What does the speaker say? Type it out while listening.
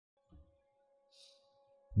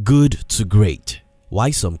Good to Great: Why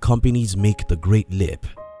Some Companies Make the Great Leap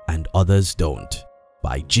and Others Don't,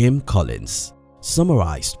 by Jim Collins,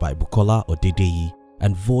 summarized by Bukola Odedeyi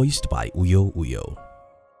and voiced by Uyo Uyo.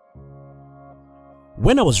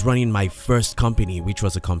 When I was running my first company, which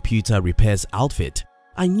was a computer repairs outfit,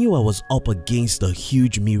 I knew I was up against a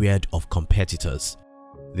huge myriad of competitors.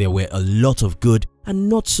 There were a lot of good and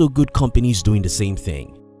not so good companies doing the same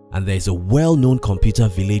thing, and there is a well-known computer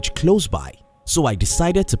village close by. So I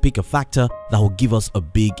decided to pick a factor that will give us a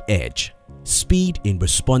big edge: speed in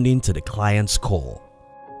responding to the client's call.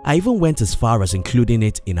 I even went as far as including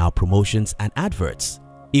it in our promotions and adverts.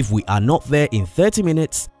 If we are not there in 30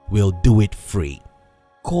 minutes, we'll do it free.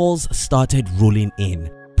 Calls started rolling in,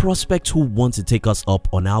 prospects who want to take us up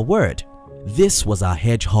on our word. This was our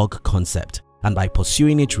hedgehog concept, and by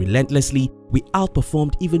pursuing it relentlessly, we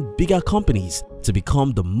outperformed even bigger companies to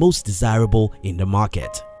become the most desirable in the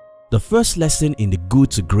market. The first lesson in the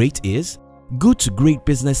Good to Great is: good to great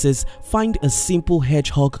businesses find a simple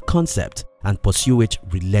hedgehog concept and pursue it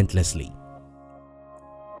relentlessly.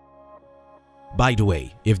 By the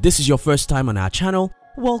way, if this is your first time on our channel,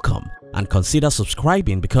 welcome, and consider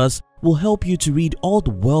subscribing because we'll help you to read all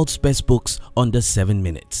the world's best books under 7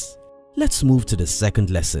 minutes. Let's move to the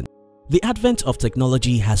second lesson. The advent of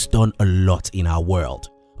technology has done a lot in our world.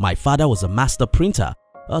 My father was a master printer,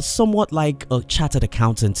 somewhat like a chartered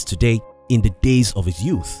accountant today in the days of his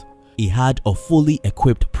youth. He had a fully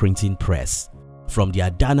equipped printing press. From the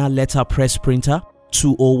Adana letterpress printer,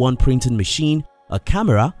 201 printing machine, a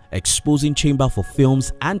camera, exposing chamber for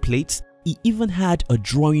films and plates, he even had a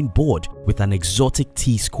drawing board with an exotic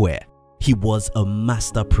T-square. He was a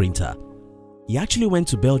master printer. He actually went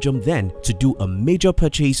to Belgium then to do a major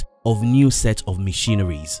purchase of new set of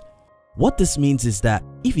machineries. What this means is that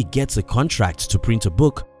if he gets a contract to print a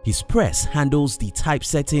book, his press handles the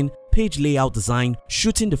typesetting, page layout design,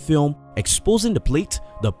 shooting the film, exposing the plate,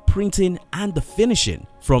 the printing and the finishing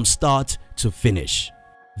from start to finish.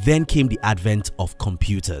 Then came the advent of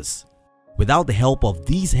computers. Without the help of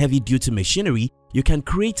these heavy-duty machinery, you can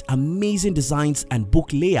create amazing designs and book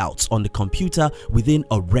layouts on the computer within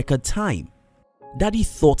a record time. Daddy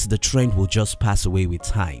thought the trend will just pass away with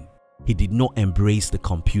time. He did not embrace the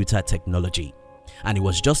computer technology, and it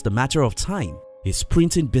was just a matter of time his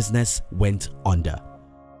printing business went under.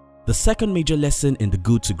 The second major lesson in the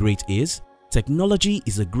Good to Great is: technology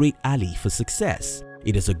is a great ally for success.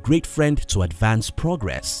 It is a great friend to advance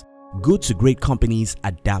progress. Good to great companies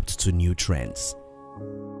adapt to new trends.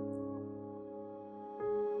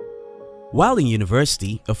 While in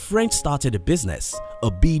university, a friend started a business, a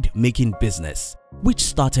bead-making business, which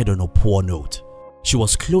started on a poor note. She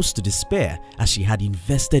was close to despair as she had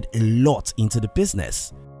invested a lot into the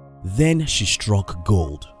business. Then she struck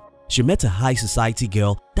gold. She met a high society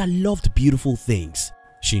girl that loved beautiful things.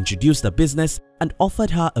 She introduced the business and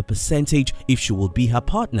offered her a percentage if she would be her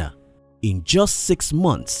partner. In just 6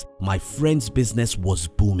 months, my friend's business was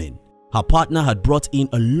booming. Her partner had brought in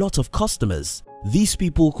a lot of customers. These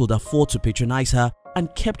people could afford to patronize her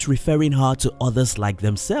and kept referring her to others like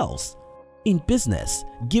themselves. In business,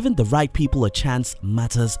 giving the right people a chance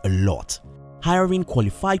matters a lot. Hiring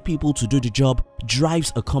qualified people to do the job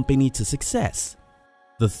drives a company to success.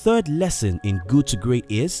 The third lesson in Good to Great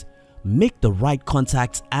is: make the right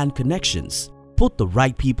contacts and connections. Put the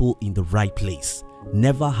right people in the right place.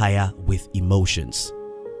 Never hire with emotions.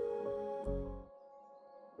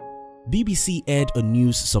 BBC aired a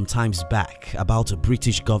news some times back about a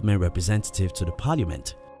British government representative to the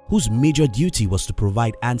parliament whose major duty was to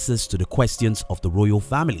provide answers to the questions of the royal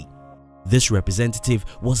family. This representative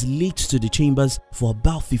was late to the chambers for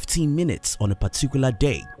about 15 minutes on a particular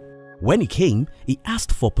day. When he came, he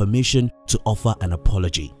asked for permission to offer an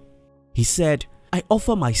apology. He said, "I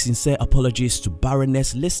offer my sincere apologies to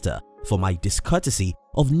Baroness Lister for my discourtesy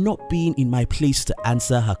of not being in my place to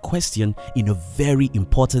answer her question in a very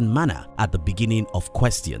important manner at the beginning of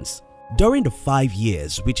questions. During the 5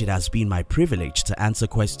 years which it has been my privilege to answer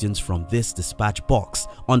questions from this dispatch box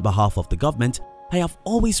on behalf of the government, I have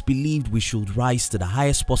always believed we should rise to the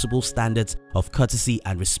highest possible standards of courtesy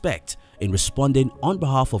and respect in responding on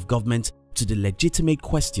behalf of government to the legitimate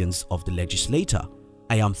questions of the legislator.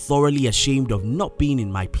 I am thoroughly ashamed of not being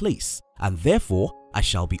in my place, and therefore I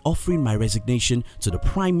shall be offering my resignation to the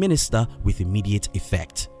Prime Minister with immediate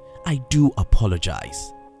effect. I do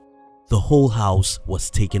apologize." The whole house was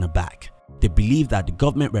taken aback. They believed that the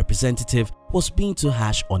government representative was being too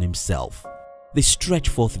harsh on himself. They stretched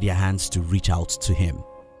forth their hands to reach out to him.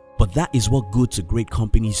 But that is what good to great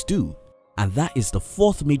companies do, and that is the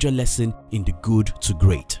fourth major lesson in the Good to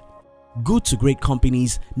Great. Good to great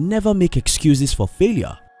companies never make excuses for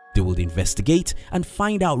failure. They will investigate and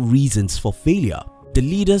find out reasons for failure. The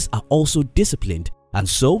leaders are also disciplined and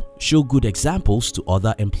so show good examples to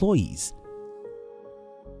other employees.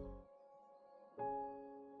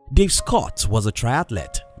 Dave Scott was a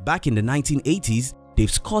triathlete. Back in the 1980s,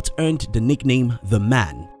 Dave Scott earned the nickname The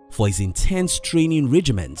Man for his intense training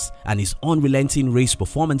regimens and his unrelenting race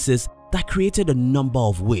performances that created a number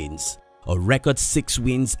of wins. A record 6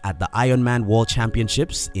 wins at the Ironman World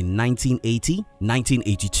Championships in 1980,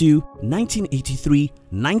 1982, 1983,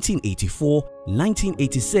 1984,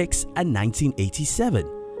 1986 and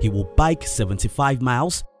 1987. He will bike 75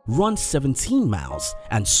 miles, run 17 miles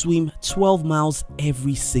and swim 12 miles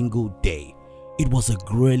every single day. It was a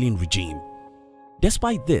grueling regime.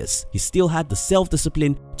 Despite this, he still had the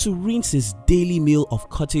self-discipline to rinse his daily meal of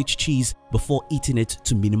cottage cheese before eating it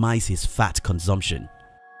to minimize his fat consumption.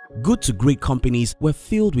 Good to great companies were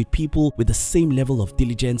filled with people with the same level of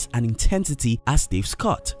diligence and intensity as Dave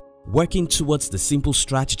Scott, working towards the simple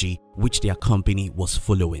strategy which their company was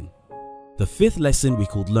following. The 5th lesson we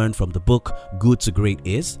could learn from the book Good to Great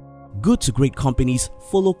is, good to great companies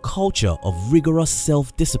follow culture of rigorous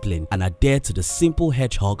self-discipline and adhere to the simple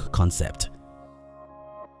hedgehog concept.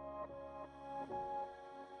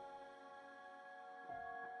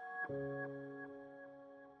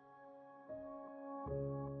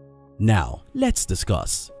 Now, let's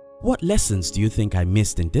discuss. What lessons do you think I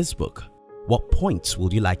missed in this book? What points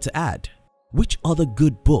would you like to add? Which other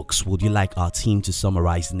good books would you like our team to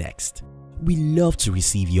summarize next? We love to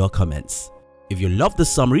receive your comments. If you love the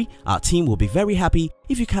summary, our team will be very happy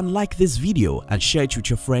if you can like this video and share it with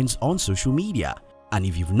your friends on social media. And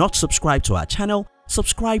if you've not subscribed to our channel,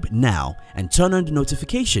 subscribe now and turn on the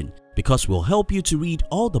notification because we'll help you to read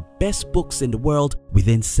all the best books in the world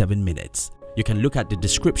within 7 minutes. You can look at the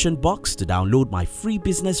description box to download my free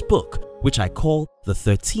business book, which I call The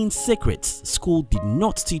 13 Secrets School Did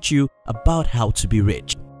Not Teach You About How to Be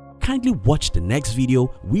Rich. Kindly watch the next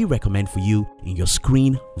video we recommend for you in your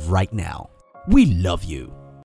screen right now. We love you.